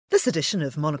This edition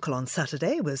of Monocle on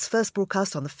Saturday was first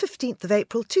broadcast on the 15th of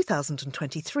April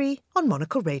 2023 on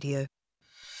Monocle Radio.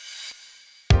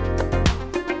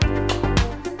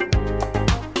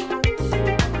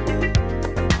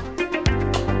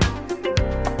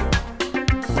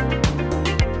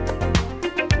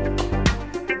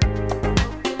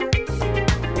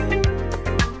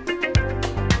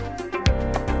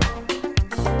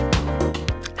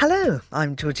 Hello,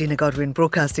 I'm Georgina Godwin,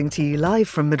 broadcasting to you live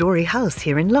from Midori House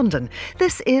here in London.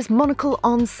 This is Monocle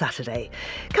on Saturday.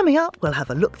 Coming up, we'll have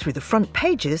a look through the front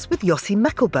pages with Yossi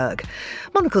Mekelberg.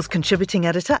 Monocle's contributing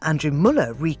editor Andrew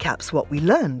Muller recaps what we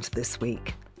learned this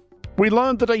week. We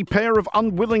learned that a pair of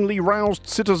unwillingly roused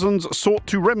citizens sought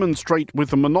to remonstrate with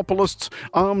the monopolists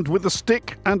armed with a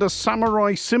stick and a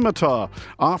samurai scimitar,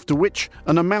 after which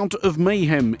an amount of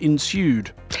mayhem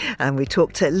ensued. And we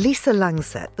talked to Lisa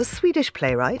Langset, the Swedish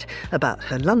playwright, about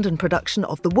her London production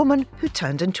of The Woman Who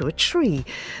Turned Into a Tree.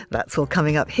 That's all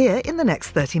coming up here in the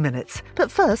next 30 minutes. But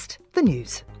first, the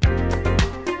news.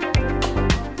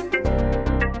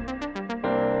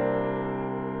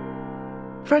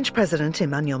 French President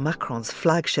Emmanuel Macron's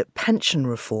flagship pension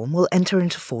reform will enter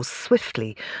into force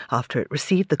swiftly after it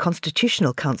received the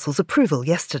Constitutional Council's approval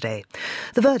yesterday.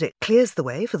 The verdict clears the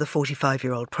way for the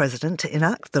 45-year-old president to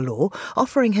enact the law,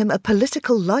 offering him a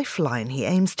political lifeline he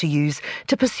aims to use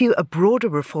to pursue a broader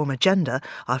reform agenda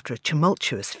after a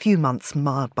tumultuous few months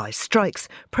marred by strikes,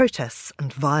 protests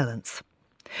and violence.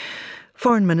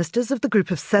 Foreign ministers of the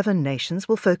Group of 7 nations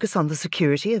will focus on the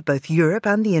security of both Europe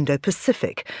and the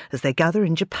Indo-Pacific as they gather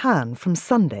in Japan from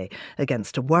Sunday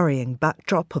against a worrying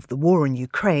backdrop of the war in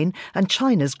Ukraine and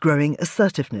China's growing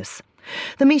assertiveness.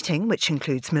 The meeting, which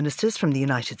includes ministers from the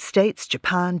United States,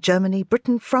 Japan, Germany,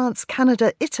 Britain, France,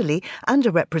 Canada, Italy and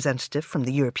a representative from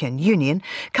the European Union,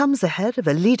 comes ahead of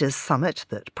a leaders' summit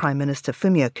that Prime Minister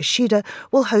Fumio Kishida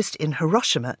will host in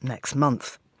Hiroshima next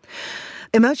month.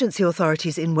 Emergency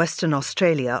authorities in Western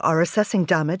Australia are assessing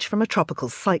damage from a tropical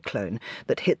cyclone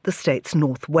that hit the state's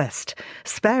northwest,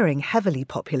 sparing heavily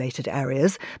populated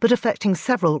areas but affecting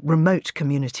several remote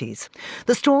communities.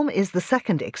 The storm is the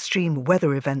second extreme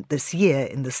weather event this year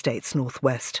in the state's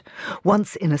northwest.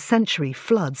 Once-in-a-century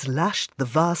floods lashed the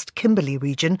vast Kimberley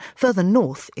region further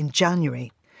north in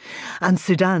January. And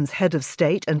Sudan's head of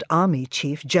state and army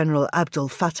chief, General Abdel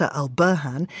Fattah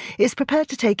al-Burhan, is prepared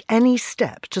to take any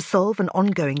step to solve an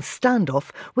ongoing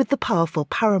standoff with the powerful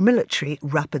paramilitary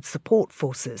Rapid Support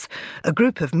Forces. A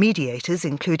group of mediators,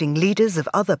 including leaders of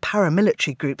other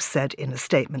paramilitary groups, said in a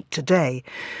statement today.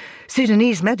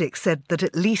 Sudanese medics said that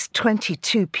at least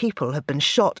 22 people have been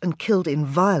shot and killed in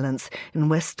violence in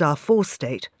West Darfur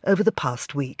state over the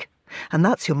past week. And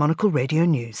that's your Monocle Radio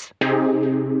News.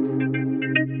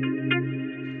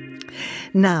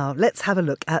 Now, let's have a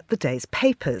look at the day's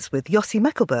papers with Yossi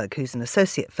Mekelberg, who's an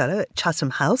Associate Fellow at Chatham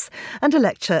House and a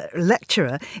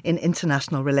lecturer in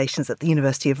International Relations at the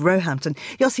University of Roehampton.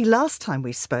 Yossi, last time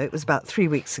we spoke was about 3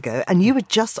 weeks ago, and you were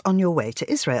just on your way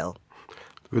to Israel.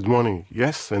 Good morning.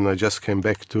 Yes, and I just came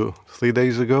back 3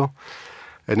 days ago.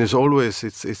 And as always,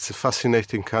 it's a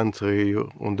fascinating country.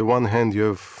 On the one hand, you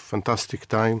have fantastic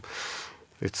time.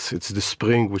 It's the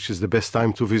spring, which is the best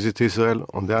time to visit Israel.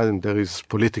 On the other hand, there is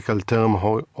political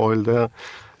turmoil there.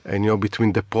 And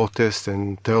between the protest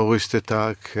and terrorist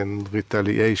attack and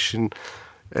retaliation.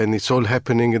 And it's all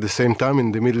happening at the same time.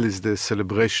 In the middle is the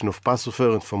celebration of Passover,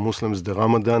 and for Muslims, the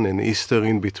Ramadan and Easter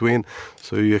in between.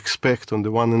 So you expect, on the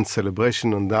one hand,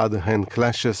 celebration, on the other hand,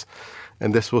 clashes.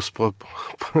 And this was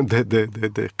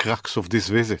the crux of this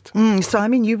visit. So,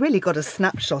 you really got a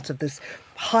snapshot of this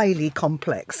highly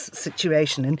complex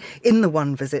situation in the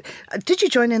one visit. Did you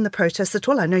join in the protests at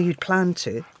all? I know you'd planned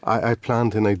to. I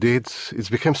planned and I did. It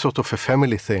became sort of a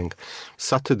family thing.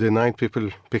 Saturday night,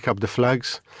 people pick up the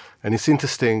flags. And it's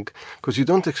interesting because you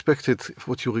don't expect it,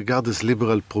 what you regard as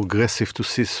liberal progressive, to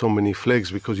see so many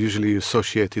flags because usually you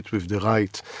associate it with the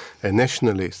right and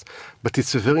nationalists. But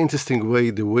it's a very interesting way,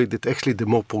 the way that actually the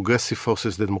more progressive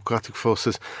forces, the democratic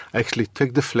forces, actually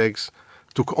take the flags,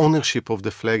 took ownership of the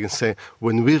flag and say,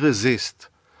 when we resist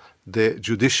the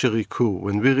judiciary coup,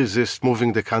 when we resist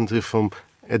moving the country from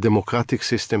a democratic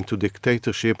system to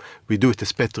dictatorship, we do it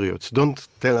as patriots. Don't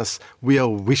tell us we are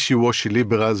wishy-washy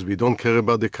liberals, we don't care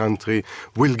about the country,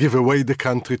 we'll give away the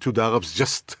country to the Arabs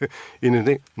just in a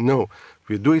day. No,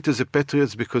 we do it as a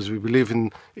patriots because we believe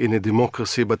in a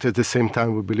democracy, but at the same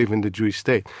time we believe in the Jewish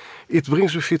state. It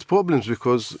brings with it problems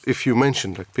because if you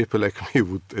mention, like people like me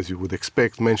would, as you would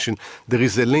expect, mention there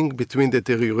is a link between the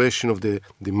deterioration of the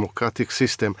democratic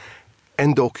system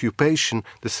and the occupation,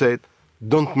 they said,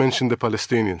 don't mention the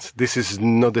Palestinians. This is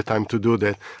not the time to do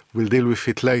that. We'll deal with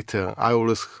it later. I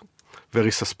always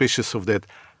very suspicious of that.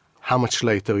 how much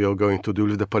later you're going to do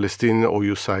with the Palestinian or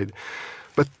your side.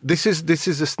 But this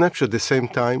is a snapshot. At the same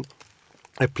time,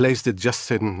 a place that just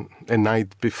a night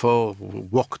before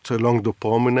walked along the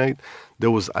promenade,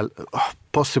 there was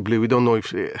possibly, we don't know if,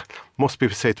 most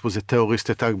people say it was a terrorist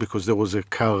attack because there was a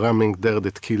car ramming there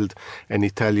that killed an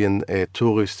Italian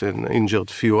tourist and injured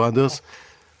a few others.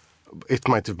 It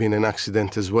might have been an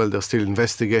accident as well. They're still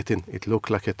investigating. It looked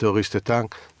like a terrorist attack.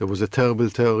 There was a terrible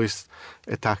terrorist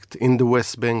attack in the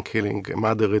West Bank, killing a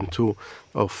mother and two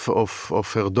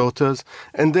of her daughters.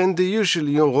 And then the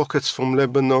usual, rockets from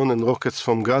Lebanon and rockets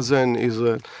from Gaza and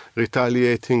Israel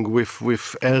retaliating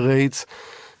with air raids.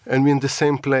 And we're in the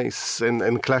same place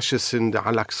and clashes in the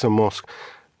Al-Aqsa Mosque.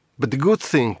 But the good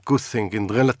thing in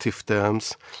relative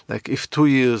terms, like if 2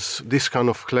 years this kind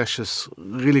of clashes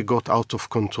really got out of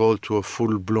control to a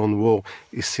full-blown war,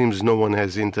 it seems no one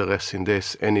has interest in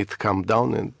this and it calmed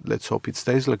down, and let's hope it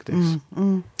stays like this.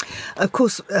 Of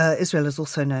course, Israel is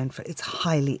also known for its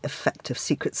highly effective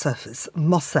secret service,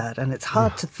 Mossad, and it's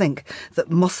hard to think that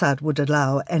Mossad would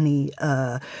allow any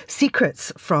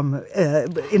secrets from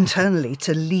internally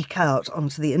to leak out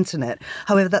onto the internet.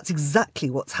 However, that's exactly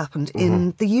what's happened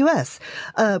in the US.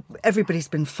 Everybody's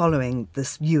been following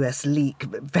this US leak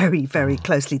very, very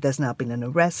closely. There's now been an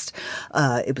arrest.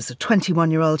 It was a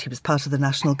 21-year-old. He was part of the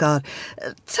National Guard.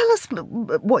 Tell us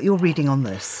what you're reading on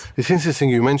this. It's interesting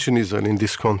you mention Israel in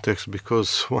this context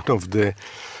because one of the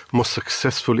most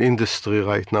successful industry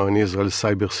right now in Israel is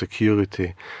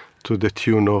cybersecurity, to the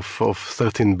tune of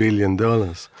 $13 billion.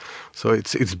 So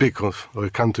it's big for a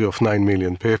country of 9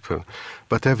 million people.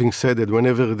 But having said that,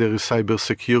 whenever there is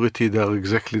cybersecurity, there are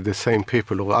exactly the same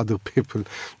people or other people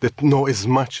that know as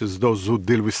much as those who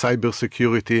deal with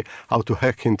cybersecurity, how to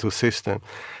hack into system.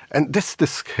 And that's the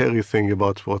scary thing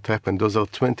about what happened. Those are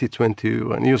 20,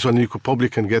 21 years old. You probably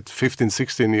can get 15,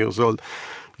 16 years old.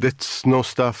 That's no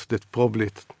stuff that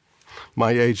probably...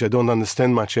 my age, I don't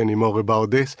understand much anymore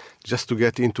about this, just to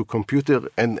get into computer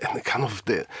and kind of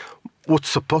what's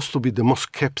supposed to be the most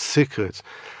kept secrets.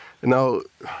 Now,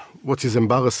 what is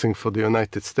embarrassing for the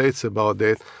United States about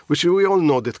that, which we all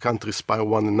know that countries spy on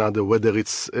one another, whether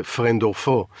it's a friend or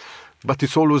foe. But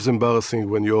it's always embarrassing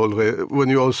when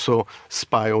you also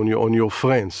spy on your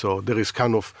friends. So there is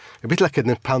kind of a bit like a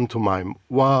pantomime.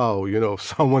 Wow,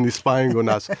 someone is spying on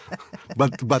us.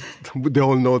 but they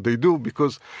all know they do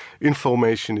because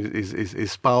information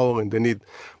is power and they need.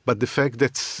 But the fact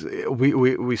that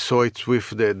we saw it with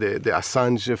the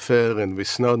Assange affair and with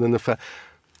Snowden affair.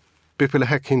 People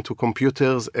hack into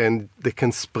computers and they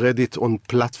can spread it on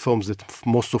platforms that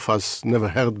most of us never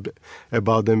heard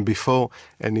about them before.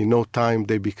 And in no time,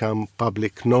 they become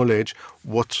public knowledge.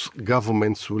 What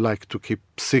governments would like to keep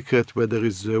secret, whether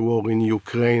it's the war in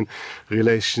Ukraine,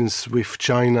 relations with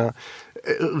China,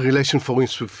 relation, for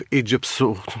instance, with Egypt,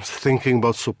 so thinking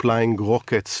about supplying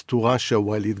rockets to Russia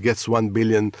while it gets $1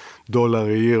 billion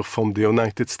a year from the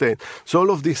United States. So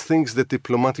all of these things that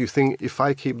diplomatic think, if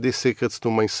I keep these secrets to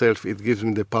myself, it gives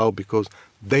me the power because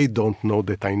they don't know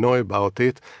that I know about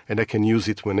it and I can use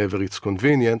it whenever it's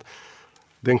convenient.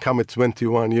 Then come at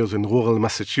 21 years in rural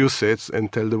Massachusetts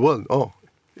and tell the world,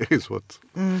 here's what.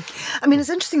 I mean, it's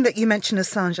interesting that you mention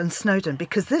Assange and Snowden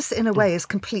because this, in a way, is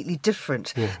completely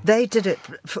different. Yeah. They did it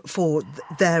for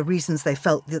their reasons. They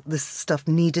felt that this stuff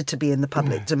needed to be in the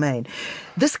public domain.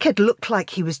 This kid looked like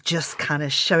he was just kind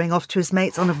of showing off to his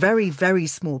mates on a very, very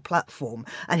small platform,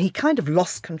 and he kind of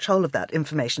lost control of that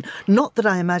information. Not that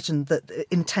I imagine that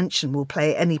intention will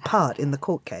play any part in the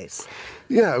court case.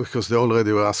 Yeah, because they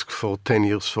already were asked for 10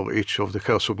 years for each of the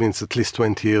cases, which means at least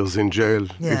 20 years in jail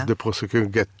if the prosecution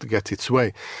get its way.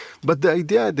 But the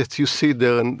idea that you see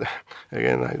there, and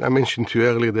again, I mentioned to you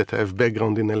earlier that I have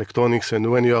background in electronics, and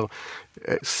when you are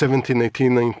 17,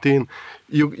 18, 19,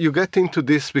 you get into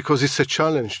this because it's a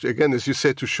challenge. Again, as you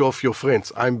said, to show off your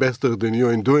friends. I'm better than you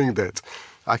in doing that.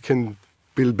 I can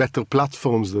build better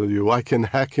platforms than you. I can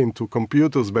hack into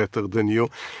computers better than you.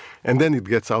 And then it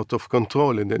gets out of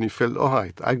control. And then you feel, all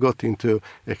right, I got into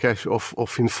a cache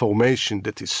of information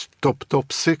that is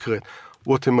top secret.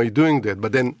 What am I doing there?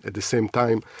 But then at the same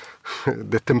time,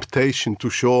 the temptation to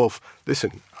show off,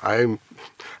 listen, I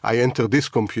enter this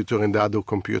computer and the other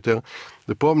computer.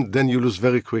 The problem, then you lose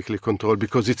very quickly control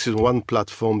because it's in one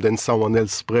platform, then someone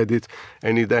else spread it,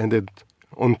 and it ended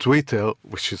on Twitter,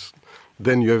 which is,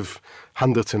 then you have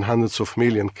hundreds and hundreds of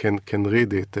millions can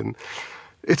read it. And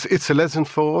it's a lesson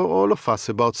for all of us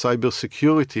about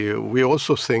cybersecurity. We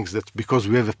also think that because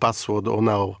we have a password on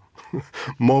our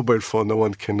mobile phone, no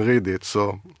one can read it.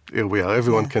 So here we are.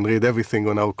 Everyone can read everything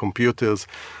on our computers,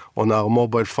 on our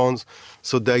mobile phones.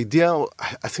 So the idea,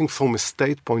 I think from a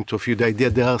state point of view, the idea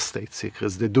there are state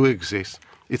secrets. They do exist.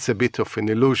 it's a bit of an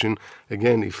illusion.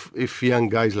 Again, if young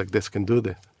guys like this can do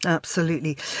that.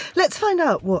 Absolutely. Let's find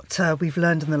out what we've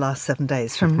learned in the last 7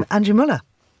 days from Andrew Muller.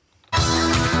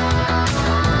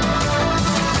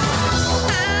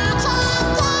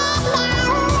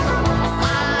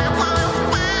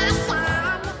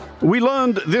 We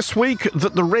learned this week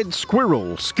that the red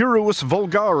squirrel, Sciurus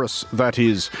vulgaris that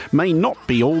is, may not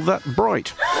be all that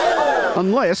bright.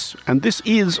 Unless, and this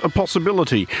is a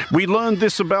possibility, we learned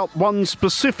this about one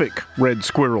specific red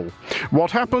squirrel.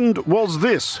 What happened was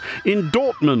this. In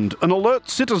Dortmund, an alert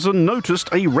citizen noticed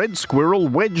a red squirrel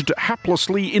wedged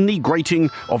haplessly in the grating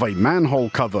of a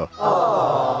manhole cover.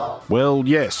 Well,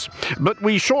 yes. But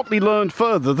we shortly learned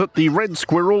further that the red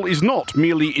squirrel is not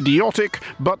merely idiotic,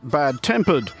 but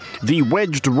bad-tempered. The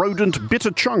wedged rodent bit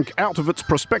a chunk out of its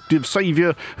prospective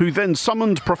saviour, who then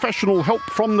summoned professional help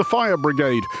from the fire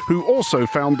brigade, who also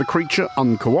found the creature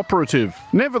uncooperative.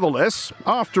 Nevertheless,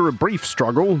 after a brief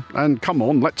struggle, and come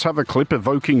on, let's have a clip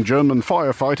evoking German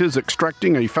firefighters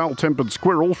extracting a foul-tempered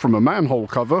squirrel from a manhole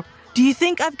cover. Do you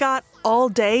think I've got all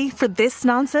day for this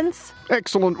nonsense?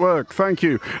 Excellent work, thank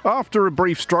you. After a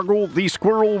brief struggle, the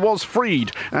squirrel was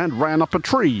freed and ran up a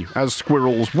tree, as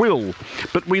squirrels will.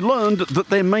 But we learned that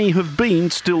there may have been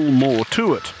still more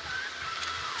to it.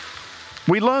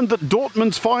 We learned that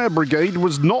Dortmund's fire brigade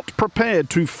was not prepared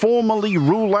to formally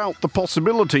rule out the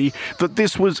possibility that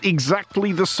this was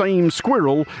exactly the same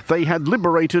squirrel they had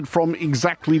liberated from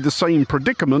exactly the same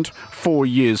predicament 4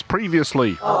 years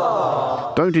previously.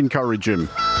 Don't encourage him.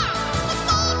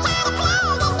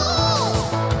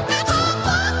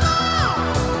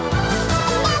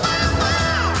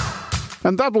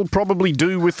 And that'll probably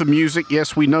do with the music.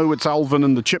 Yes, we know it's Alvin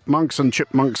and the Chipmunks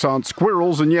aren't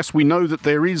squirrels. And yes, we know that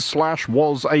there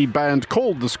was a band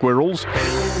called the Squirrels.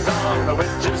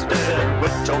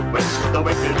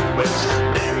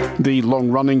 The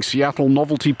long-running Seattle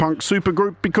novelty punk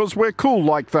supergroup, because we're cool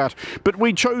like that. But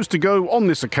we chose to go on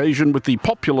this occasion with the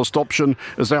populist option,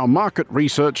 as our market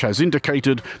research has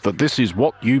indicated that this is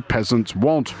what you peasants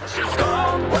want.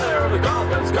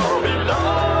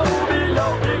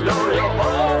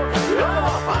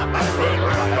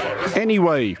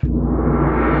 Anyway.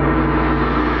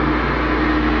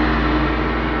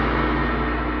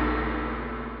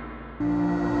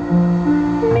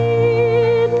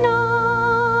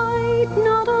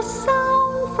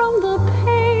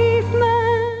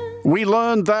 We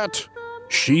learned that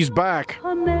she's back.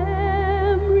 And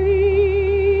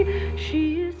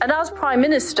as Prime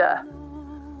Minister,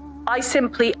 I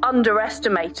simply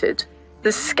underestimated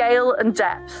the scale and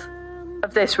depth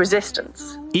of this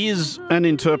resistance. Is an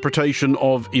interpretation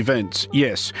of events,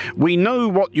 yes. We know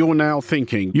what you're now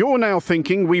thinking. You're now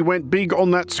thinking we went big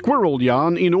on that squirrel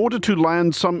yarn in order to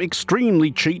land some extremely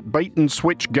cheap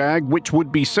bait-and-switch gag which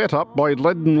would be set up by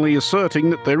leadenly asserting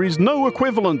that there is no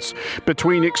equivalence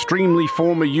between extremely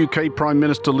former UK Prime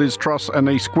Minister Liz Truss and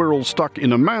a squirrel stuck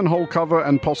in a manhole cover,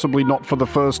 and possibly not for the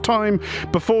first time,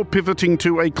 before pivoting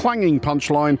to a clanging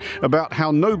punchline about how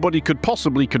nobody could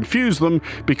possibly confuse them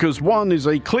because one is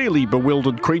a clearly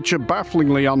bewildered creature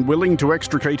bafflingly unwilling to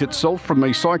extricate itself from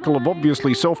a cycle of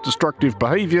obviously self-destructive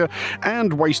behaviour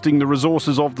and wasting the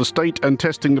resources of the state and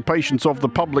testing the patience of the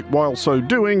public while so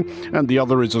doing, and the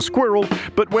other is a squirrel,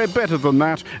 but we're better than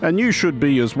that, and you should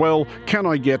be as well. Can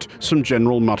I get some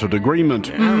general muttered agreement?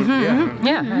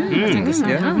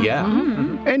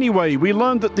 Anyway, we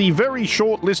learned that the very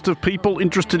short list of people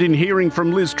interested in hearing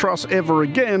from Liz Truss ever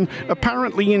again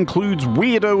apparently includes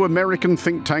weirdo American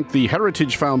think tank the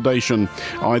Heritage Foundation.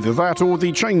 Either that or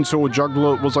the chainsaw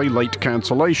juggler was a late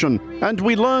cancellation. And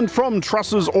we learned from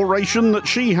Truss's oration that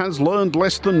she has learned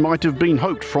less than might have been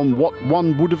hoped from what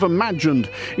one would have imagined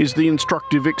is the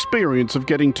instructive experience of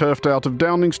getting turfed out of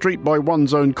Downing Street by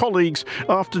one's own colleagues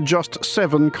after just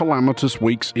 7 calamitous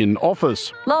weeks in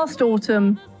office. Last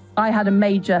autumn, I had a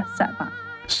major setback.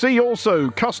 See also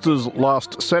Custer's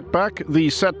last setback, the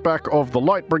setback of the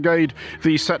Light Brigade,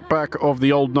 the setback of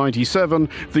the Old 97,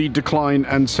 the decline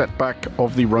and setback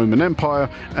of the Roman Empire,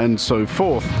 and so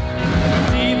forth.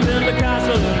 Deep in the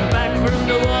castle, back from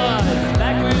the wars,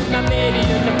 back with my lady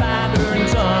and the father and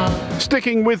son.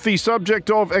 Sticking with the subject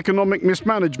of economic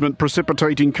mismanagement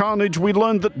precipitating carnage, we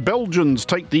learned that Belgians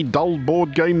take the dull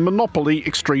board game Monopoly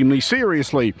extremely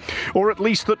seriously. Or at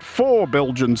least that 4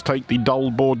 Belgians take the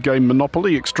dull board game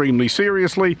Monopoly extremely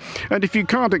seriously. And if you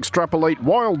can't extrapolate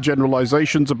wild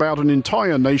generalizations about an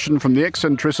entire nation from the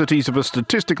eccentricities of a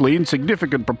statistically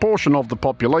insignificant proportion of the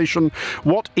population,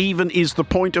 what even is the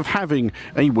point of having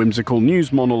a whimsical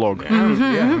news monologue? I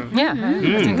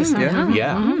think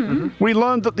so. We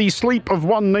learned that the sleep sleep of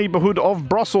one neighbourhood of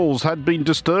Brussels had been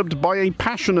disturbed by a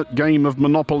passionate game of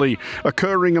Monopoly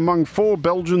occurring among 4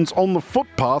 Belgians on the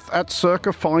footpath at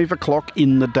circa 5 o'clock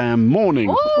in the damn morning.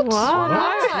 What?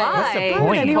 What's the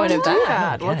point of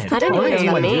that? I don't know what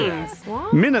it means.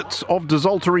 What? Minutes of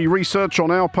desultory research on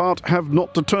our part have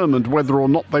not determined whether or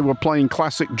not they were playing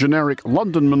classic generic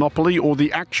London Monopoly or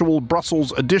the actual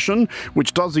Brussels edition,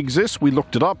 which does exist. We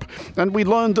looked it up, and we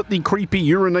learned that the creepy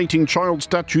urinating child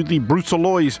statue the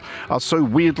Bruxellois are so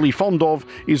weirdly fond of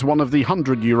is one of the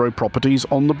 €100 properties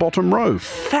on the bottom row.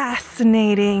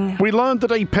 Fascinating. We learned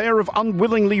that a pair of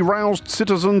unwillingly roused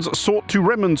citizens sought to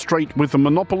remonstrate with the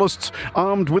monopolists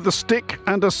armed with a stick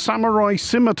and a samurai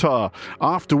scimitar,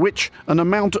 after which an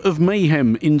amount of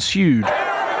mayhem ensued.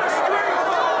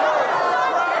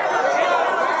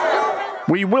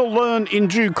 We will learn in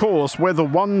due course whether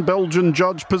one Belgian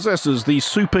judge possesses the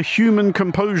superhuman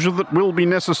composure that will be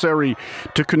necessary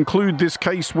to conclude this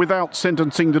case without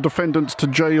sentencing the defendants to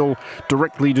jail,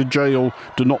 directly to jail,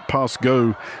 do not pass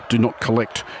go, do not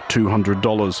collect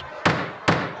 $200.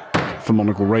 For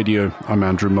Monocle Radio, I'm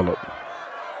Andrew Mullett.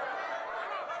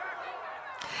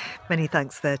 Many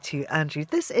thanks there to Andrew.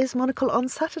 This is Monocle on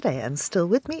Saturday, and still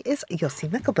with me is Yossi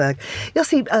Mekelberg.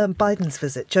 Yossi,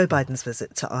 Joe Biden's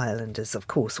visit to Ireland is, of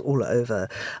course, all over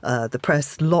the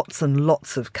press. Lots and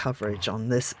lots of coverage on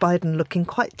this. Biden looking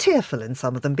quite tearful in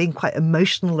some of them, being quite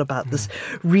emotional about this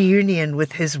reunion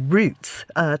with his roots.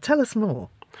 Tell us more.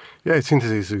 Yeah, it's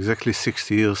interesting. It's exactly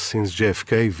 60 years since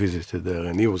JFK visited there,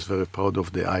 and he was very proud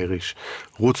of the Irish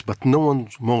roots, but no one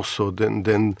more so than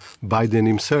Biden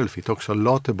himself. He talks a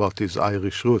lot about his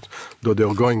Irish roots, though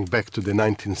they're going back to the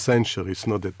 19th century. It's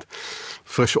not that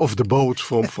fresh off the boat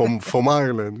from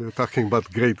Ireland. They're talking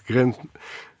about great-grand...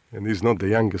 And he's not the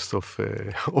youngest of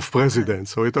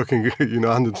presidents, so we're talking,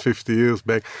 150 years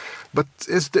back. But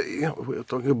we're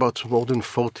talking about more than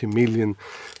 40 million,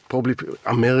 probably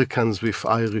Americans with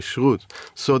Irish roots.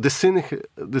 So the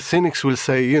cynics will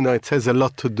say, it has a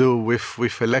lot to do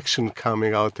with election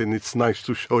coming out, and it's nice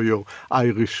to show your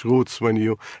Irish roots when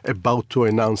you're about to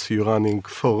announce you're running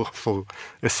for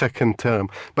a second term.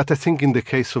 But I think in the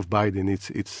case of Biden,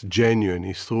 it's genuine,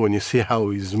 it's true, and you see how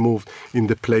he's moved in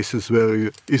the places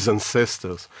where his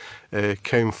ancestors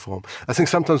came from. I think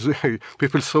sometimes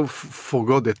people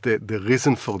forgot that the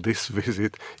reason for this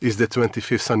visit is the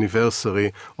 25th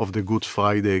anniversary of the Good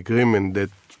Friday Agreement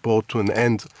that brought to an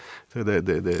end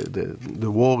the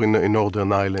war in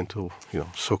Northern Ireland, or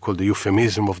so-called the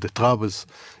euphemism of the troubles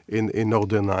in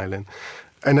Northern Ireland.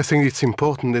 And I think it's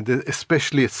important that,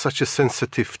 especially at such a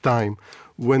sensitive time,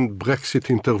 when Brexit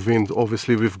intervened,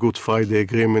 obviously with Good Friday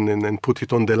Agreement, and put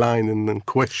it on the line and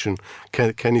question,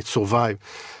 can it survive?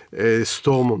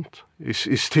 Stormont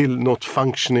is still not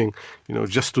functioning,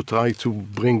 just to try to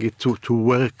bring it to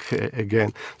work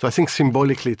again. So I think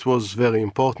symbolically it was very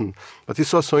important. But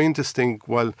it's also interesting,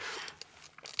 while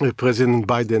President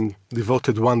Biden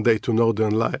devoted one day to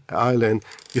Northern Ireland,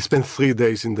 he spent 3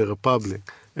 days in the Republic.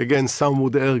 Again, some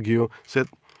would argue that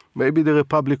maybe the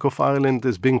Republic of Ireland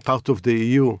is being part of the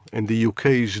EU and the UK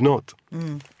is not.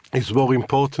 It's more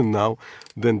important now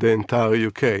than the entire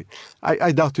UK.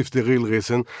 I doubt if the real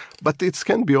reason, but it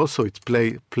can be also it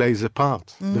plays a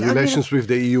part. The relations with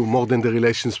the EU more than the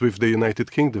relations with the United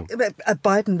Kingdom.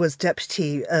 Biden was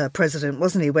deputy president,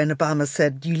 wasn't he, when Obama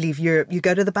said, you leave Europe, you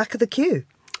go to the back of the queue.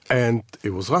 And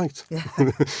it was right. Yeah.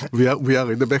 we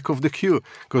are in the back of the queue,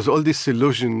 because all this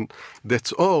illusion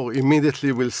that,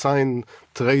 immediately we'll sign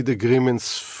trade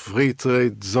agreements, free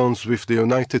trade zones with the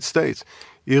United States.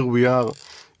 Here we are.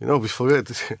 We forget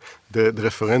the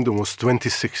referendum was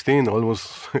 2016,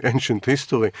 almost ancient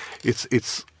history.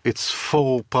 It's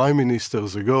 4 prime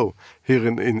ministers ago here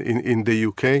in the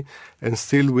UK, and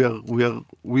still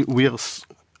we are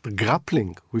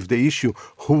grappling with the issue.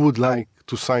 Who would like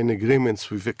to sign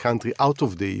agreements with a country out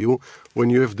of the EU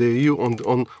when you have the EU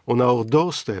on our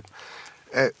doorstep?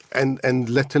 And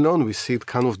let alone we see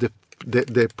kind of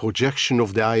the projection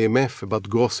of the IMF about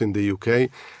growth in the UK,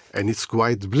 and it's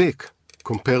quite bleak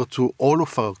compared to all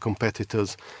of our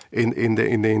competitors in the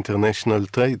international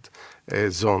trade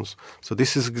zones. So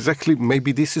this is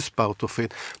maybe this is part of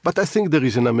it. But I think there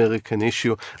is an American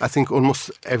issue. I think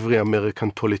almost every American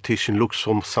politician looks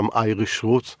from some Irish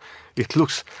roots.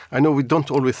 I know we don't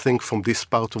always think from this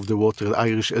part of the water,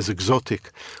 Irish as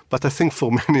exotic, but I think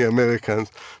for many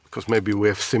Americans, because maybe we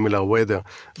have similar weather,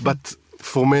 but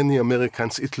for many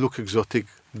Americans it looks exotic.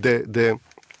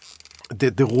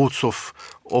 The roots of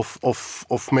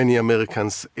many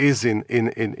Americans is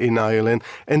in Ireland,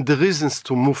 and the reasons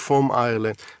to move from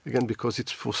Ireland, again, because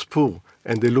it was poor,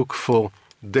 and they look for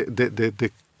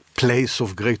the place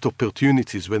of great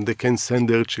opportunities when they can send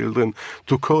their children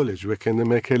to college, where can they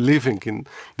make a living in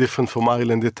different from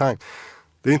Ireland at the time.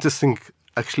 The interesting,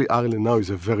 actually, Ireland now is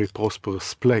a very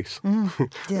prosperous place.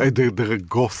 Their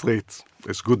growth rate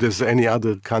as good as any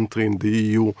other country in the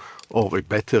EU, or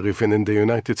better even in the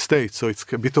United States. So it's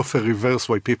a bit of a reverse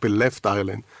why people left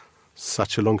Ireland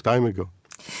such a long time ago.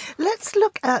 Let's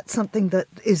look at something that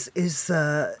is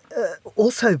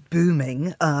also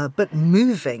booming, but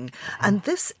moving. And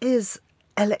this is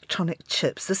electronic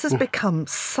chips. This has become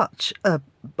such a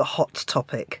hot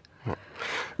topic.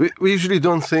 We usually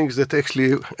don't think that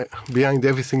actually behind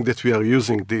everything that we are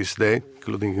using these days,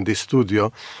 including in this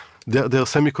studio, there are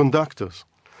semiconductors.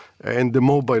 And the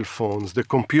mobile phones, the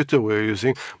computer we're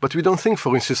using. But we don't think,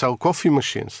 for instance, our coffee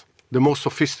machines. The more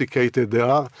sophisticated they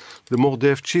are, the more they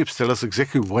have chips. Tell us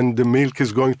exactly when the milk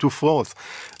is going to froth.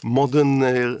 Modern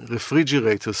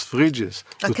refrigerators, fridges.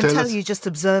 I can tell you just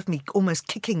observed me almost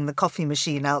kicking the coffee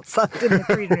machine outside in the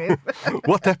green room.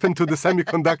 What happened to the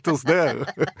semiconductors there?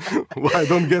 Well, I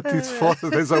don't get it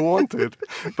frothed as I wanted.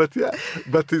 But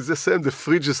it's the same. The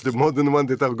fridges, the modern ones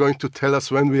that are going to tell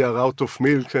us when we are out of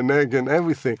milk and egg and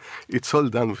everything. It's all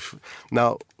done with.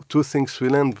 Now, two things we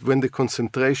learned when the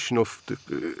concentration of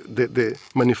the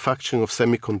manufacturing of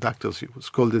semiconductors, it was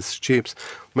called as chips,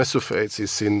 most of it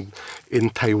is in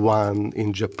Taiwan,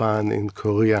 in Japan, in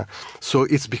Korea. So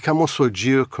it's become also a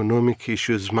geo-economic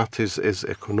issue as much as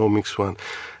economics one.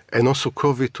 And also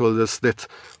COVID told us that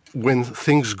when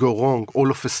things go wrong, all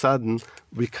of a sudden,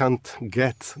 we can't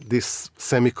get these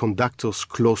semiconductors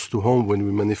close to home when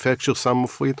we manufacture some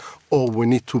of it, or we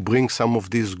need to bring some of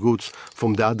these goods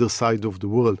from the other side of the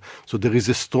world. So there is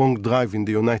a strong drive in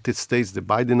the United States. The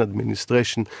Biden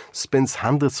administration spends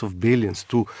hundreds of billions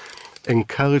to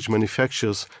encourage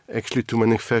manufacturers actually to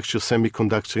manufacture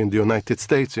semiconductors in the United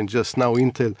States. And just now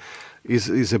Intel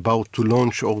is about to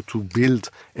launch or to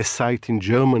build a site in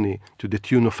Germany to the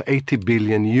tune of 80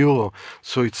 billion euro.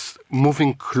 So it's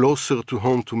moving closer to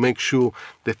home to make sure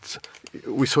that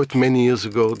we saw it many years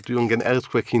ago during an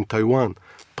earthquake in Taiwan.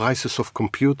 Prices of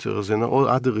computers and all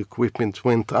other equipment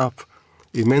went up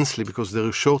immensely because there is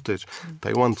a shortage.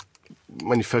 Taiwan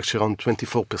manufacture around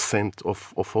 24%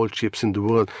 of all chips in the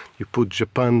world. You put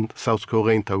Japan, South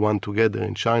Korea, and Taiwan together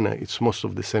in China, it's most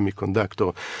of the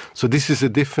semiconductor. So this is a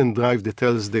different drive that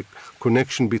tells the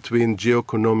connection between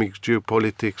geoeconomics,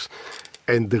 geopolitics,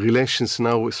 and the relations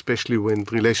now, especially when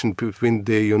relations between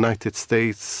the United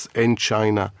States and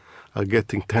China are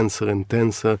getting tenser and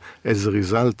tenser. As a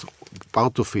result,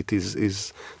 part of it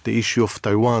is the issue of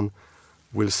Taiwan.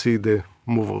 We'll see the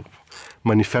move of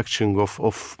manufacturing of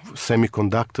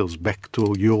semiconductors back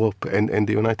to Europe and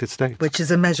the United States. Which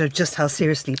is a measure of just how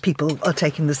seriously people are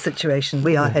taking the situation.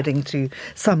 We are heading to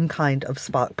some kind of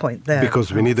spark point there.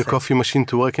 Because we need a coffee machine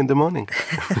to work in the morning.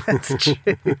 That's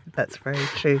true. That's very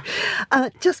true.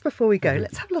 Just before we go,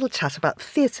 let's have a little chat about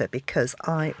theatre, because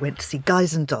I went to see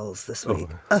Guys and Dolls this week.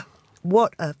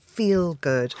 What a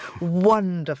feel-good,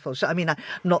 wonderful show. I mean, I'm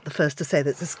not the first to say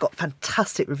that this has got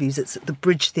fantastic reviews. It's at the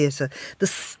Bridge Theatre. The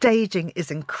staging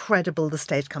is incredible. The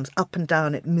stage comes up and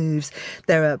down. It moves.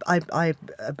 I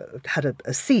had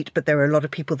a seat, but there are a lot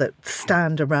of people that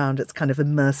stand around. It's kind of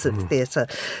immersive theatre.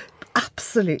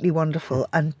 Absolutely wonderful.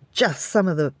 And just some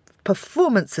of the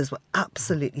performances were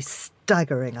absolutely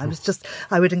staggering.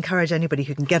 I would encourage anybody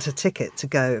who can get a ticket to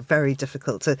go. Very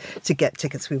difficult to get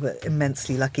tickets. We were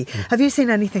immensely lucky. Have you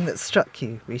seen anything that struck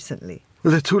you recently?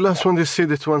 Well, the two last ones, they say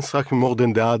that one struck me more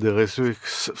than the other.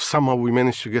 Somehow we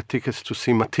managed to get tickets to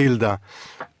see Matilda,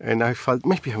 and I felt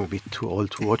maybe I'm a bit too old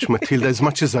to watch Matilda, as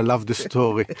much as I love the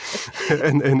story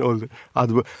and all the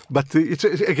other. But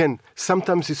again,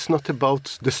 sometimes it's not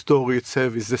about the story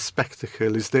itself, it's the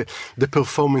spectacle, it's the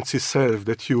performance itself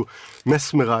that you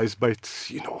mesmerized by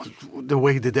it, the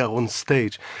way that they are on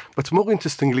stage. But more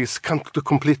interestingly, it's the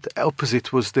complete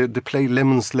opposite was the play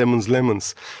Lemons, Lemons,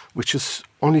 Lemons, which is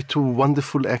only two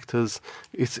wonderful actors.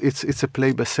 It's a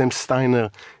play by Sam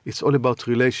Steiner. It's all about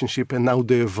relationship, and now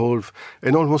they evolve,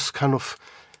 and almost kind of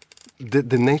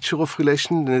the nature of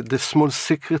relation, the small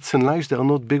secrets and lies. They are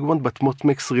not big ones, but what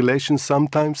makes relations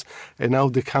sometimes, and now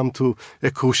they come to a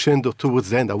crescendo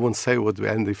towards the end. I won't say what the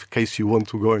end, in case you want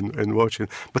to go and watch it.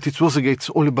 But it's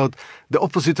all about the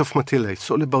opposite of Matilda.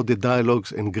 It's all about the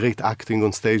dialogues and great acting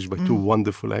on stage by two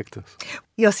wonderful actors.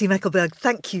 Yossi Mekelberg,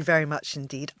 thank you very much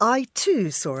indeed. I too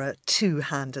saw a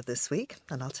two-hander this week,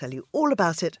 and I'll tell you all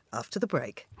about it after the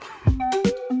break.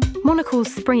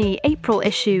 Monocle's springy April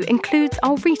issue includes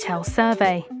our retail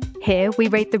survey. Here we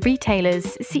rate the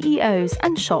retailers, CEOs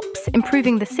and shops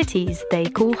improving the cities they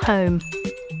call home.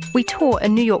 We tour a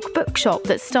New York bookshop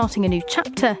that's starting a new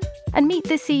chapter and meet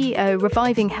the CEO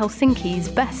reviving Helsinki's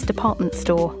best department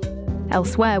store.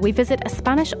 Elsewhere, we visit a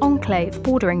Spanish enclave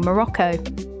bordering Morocco,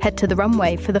 head to the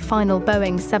runway for the final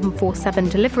Boeing 747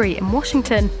 delivery in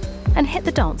Washington, and hit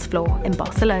the dance floor in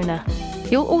Barcelona.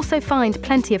 You'll also find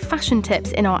plenty of fashion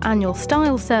tips in our annual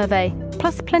style survey,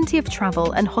 plus plenty of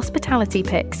travel and hospitality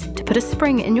picks to put a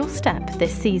spring in your step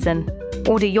this season.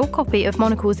 Order your copy of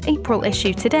Monocle's April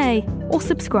issue today or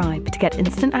subscribe to get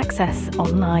instant access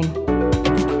online.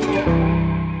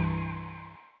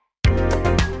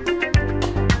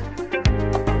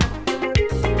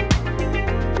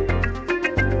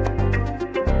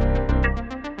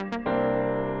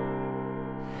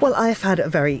 Well, I've had a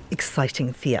very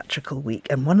exciting theatrical week,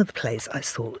 and one of the plays I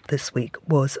saw this week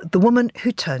was The Woman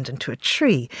Who Turned into a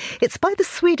Tree. It's by the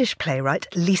Swedish playwright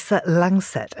Lisa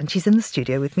Langset, and she's in the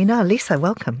studio with me now. Lisa,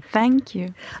 welcome. Thank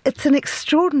you. It's an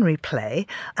extraordinary play,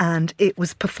 and it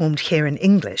was performed here in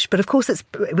English, but of course it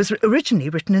was originally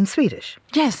written in Swedish.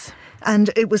 Yes.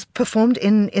 And it was performed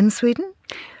in Sweden?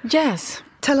 Yes.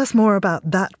 Tell us more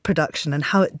about that production and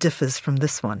how it differs from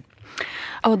this one.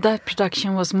 Oh, that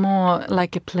production was more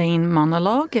like a plain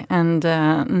monologue, and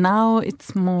now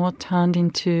it's more turned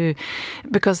into,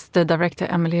 because the director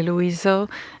Emily Louiso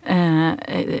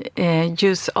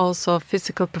used also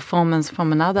physical performance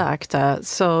from another actor.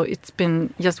 So it's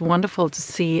been just wonderful to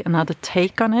see another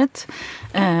take on it,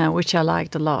 which I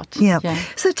liked a lot. Yeah.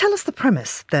 So tell us the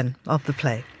premise then of the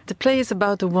play. The play is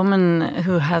about a woman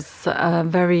who has a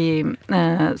very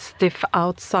stiff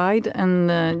outside,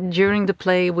 and during the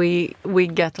play we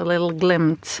get a little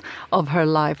glimpse of her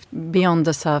life beyond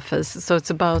the surface. So it's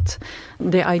about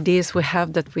the ideas we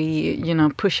have that we,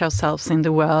 push ourselves in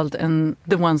the world and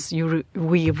the ones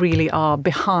we really are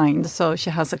behind. So she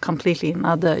has a completely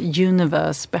another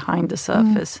universe behind the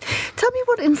surface. Tell me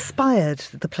what inspired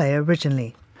the play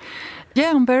originally.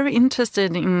 Yeah, I'm very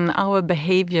interested in our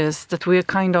behaviors, that we're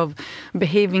kind of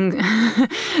behaving,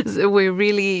 we're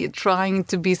really trying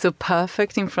to be so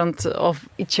perfect in front of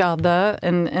each other,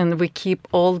 and we keep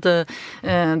all the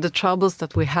troubles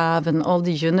that we have and all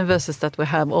the universes that we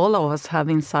have, all of us have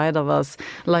inside of us,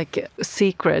 like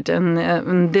secret.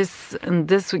 And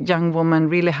this young woman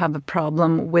really have a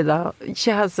problem with she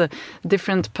has a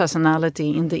different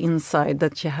personality in the inside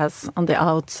that she has on the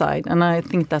outside. And I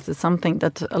think that is something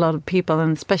that a lot of people,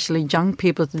 and especially young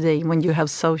people today, when you have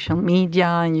social media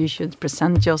and you should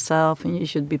present yourself and you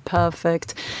should be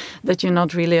perfect, that you're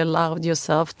not really allowed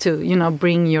yourself to,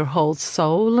 bring your whole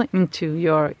soul into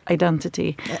your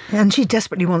identity. And she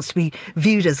desperately wants to be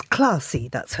viewed as classy.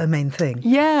 That's her main thing.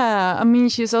 Yeah, I mean,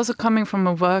 she's also coming from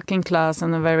a working class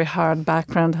and a very hard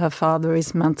background. Her father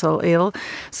is mental ill.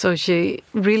 So she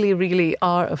really, really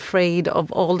are afraid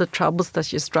of all the troubles that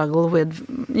she struggled with,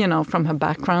 from her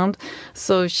background.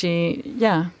 So she's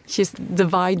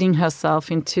dividing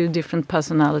herself in two different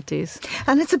personalities.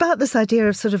 And it's about this idea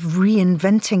of sort of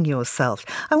reinventing yourself.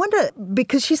 I wonder,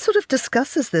 because she sort of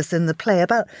discusses this in the play,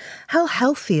 about how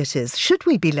healthy it is. Should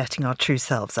we be letting our true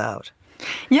selves out?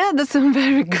 Yeah, that's a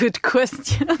very good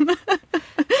question.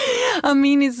 I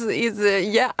mean,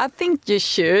 I think you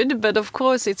should, but of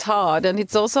course it's hard. And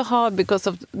it's also hard because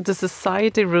of the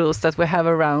society rules that we have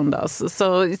around us.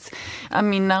 So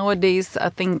nowadays I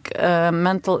think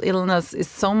mental illness is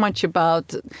so much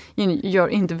about your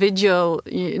individual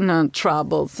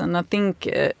troubles. And I think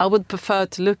I would prefer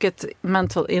to look at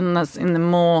mental illness in a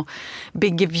more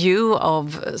bigger view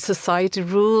of society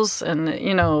rules and,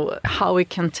 how we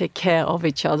can take care of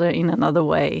each other in another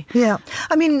way. Yeah.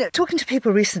 I mean, talking to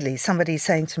people recently, somebody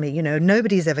saying to me,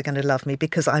 nobody's ever going to love me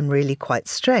because I'm really quite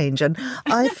strange. And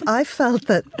I felt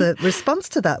that the response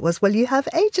to that was, well, you have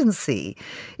agency.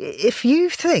 If you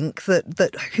think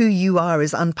that who you are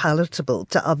is unpalatable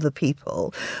to other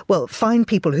people, well, find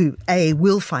people who, A,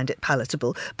 will find it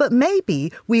palatable, but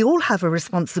maybe we all have a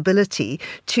responsibility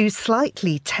to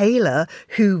slightly tailor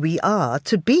who we are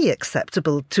to be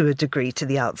acceptable to a degree to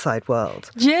the outside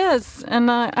world. Yes,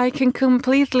 and I can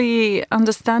completely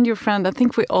understand your friend. I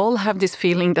think we all have this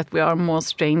feeling that we are more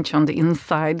strange on the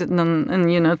inside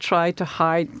and try to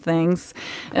hide things.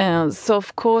 So,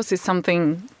 of course, it's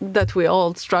something that we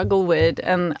all struggle with.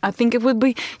 And I think it would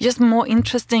be just more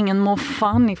interesting and more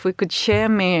fun if we could share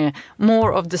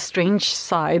more of the strange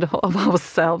side of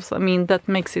ourselves. I mean, that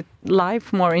makes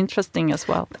life more interesting as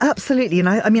well. Absolutely. And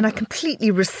I completely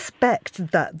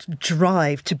respect that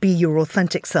drive to be your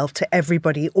authentic self to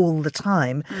everybody all the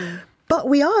time. But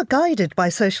we are guided by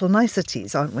social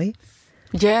niceties, aren't we?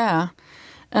 Yeah.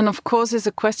 And of course, it's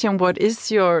a question, what is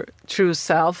your true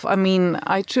self? I mean,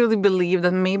 I truly believe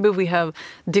that maybe we have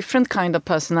different kind of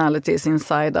personalities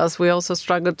inside us. We also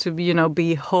struggle to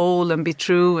be whole and be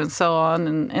true and so on.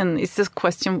 And it's this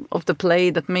question of the play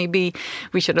that maybe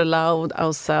we should allow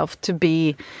ourselves to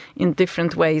be in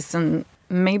different ways. And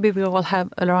maybe we all have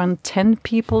around 10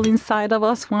 people inside of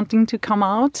us wanting to come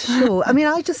out. Sure. I mean,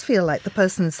 I just feel like the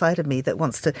person inside of me that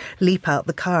wants to leap out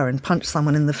the car and punch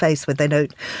someone in the face where they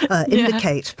don't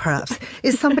indicate, perhaps,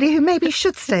 is somebody who maybe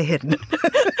should stay hidden.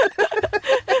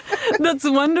 That's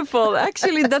wonderful.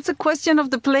 Actually, that's a question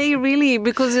of the play, really,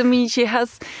 because I mean, she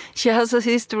has a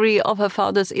history of her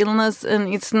father's illness,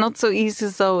 and it's not so easy.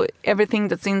 So everything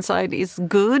that's inside is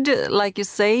good, like you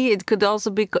say. It could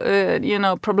also be,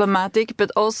 problematic,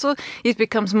 but also it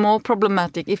becomes more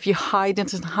problematic if you hide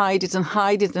it and hide it and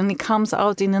hide it, and it comes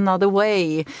out in another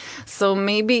way. So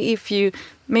maybe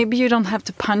Maybe you don't have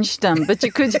to punch them, but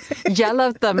you could yell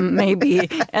at them maybe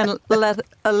and let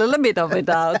a little bit of it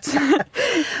out.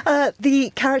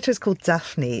 The character is called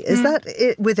Daphne. Is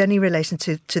that with any relation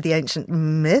to the ancient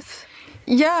myth?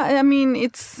 Yeah, I mean,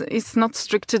 it's not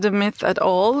strict to the myth at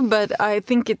all, but I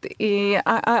think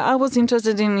I was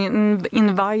interested in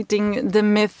inviting the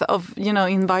myth of,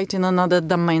 inviting another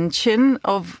dimension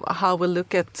of how we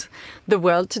look at the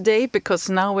world today, because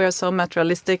now we are so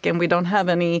materialistic and we don't have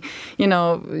any, we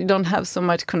don't have so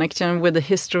much connection with the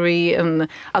history and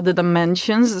other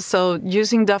dimensions. So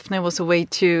using Daphne was a way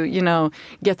to,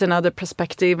 get another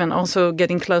perspective and also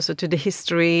getting closer to the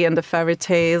history and the fairy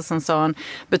tales and so on.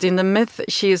 But in the myth,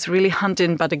 she is really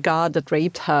hunted by the god that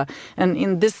raped her. And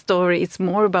in this story, it's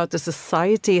more about the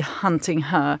society hunting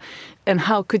her and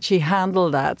how could she handle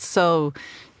that. So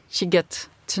she gets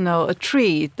to know a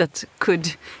tree that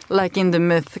could, like in the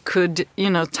myth, could,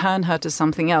 turn her to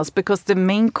something else. Because the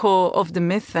main core of the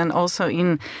myth and also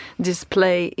in this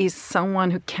play is someone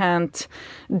who can't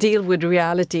deal with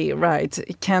reality, right?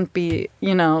 It can't be,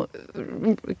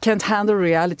 can't handle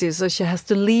reality. So she has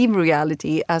to leave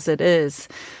reality as it is.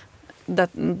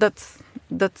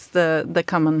 That's the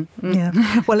common.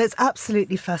 Yeah. Well, it's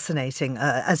absolutely fascinating.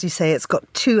 As you say, it's got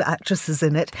two actresses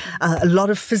in it, a lot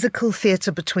of physical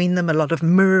theatre between them, a lot of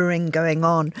mirroring going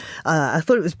on. I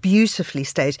thought it was beautifully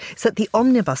staged. It's at the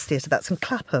Omnibus Theatre, that's in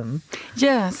Clapham.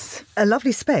 Yes. A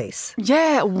lovely space.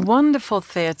 Yeah, wonderful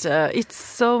theatre. It's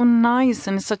so nice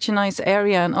and it's such a nice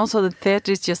area. And also the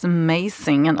theatre is just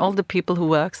amazing and all the people who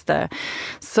works there.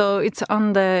 So it's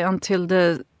until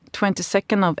the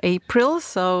 22nd of April,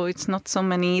 so it's not so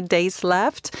many days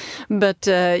left. But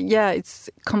it's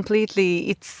completely,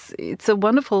 it's a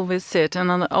wonderful visit.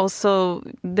 And also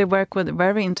they work with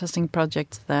very interesting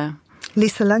projects there.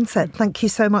 Lisa Langset, thank you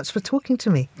so much for talking to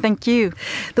me. Thank you.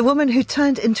 The Woman Who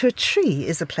Turned into a Tree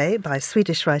is a play by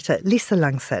Swedish writer Lisa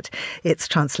Langset. It's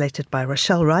translated by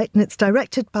Rochelle Wright and it's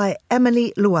directed by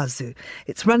Emily Loiseau.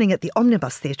 It's running at the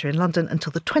Omnibus Theatre in London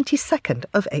until the 22nd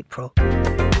of April.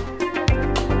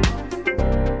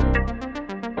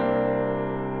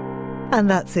 And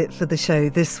that's it for the show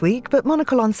this week. But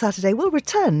Monocle on Saturday will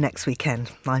return next weekend.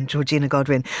 I'm Georgina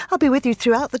Godwin. I'll be with you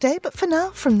throughout the day. But for now,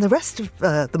 from the rest of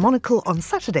the Monocle on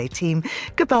Saturday team,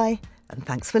 goodbye and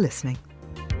thanks for listening.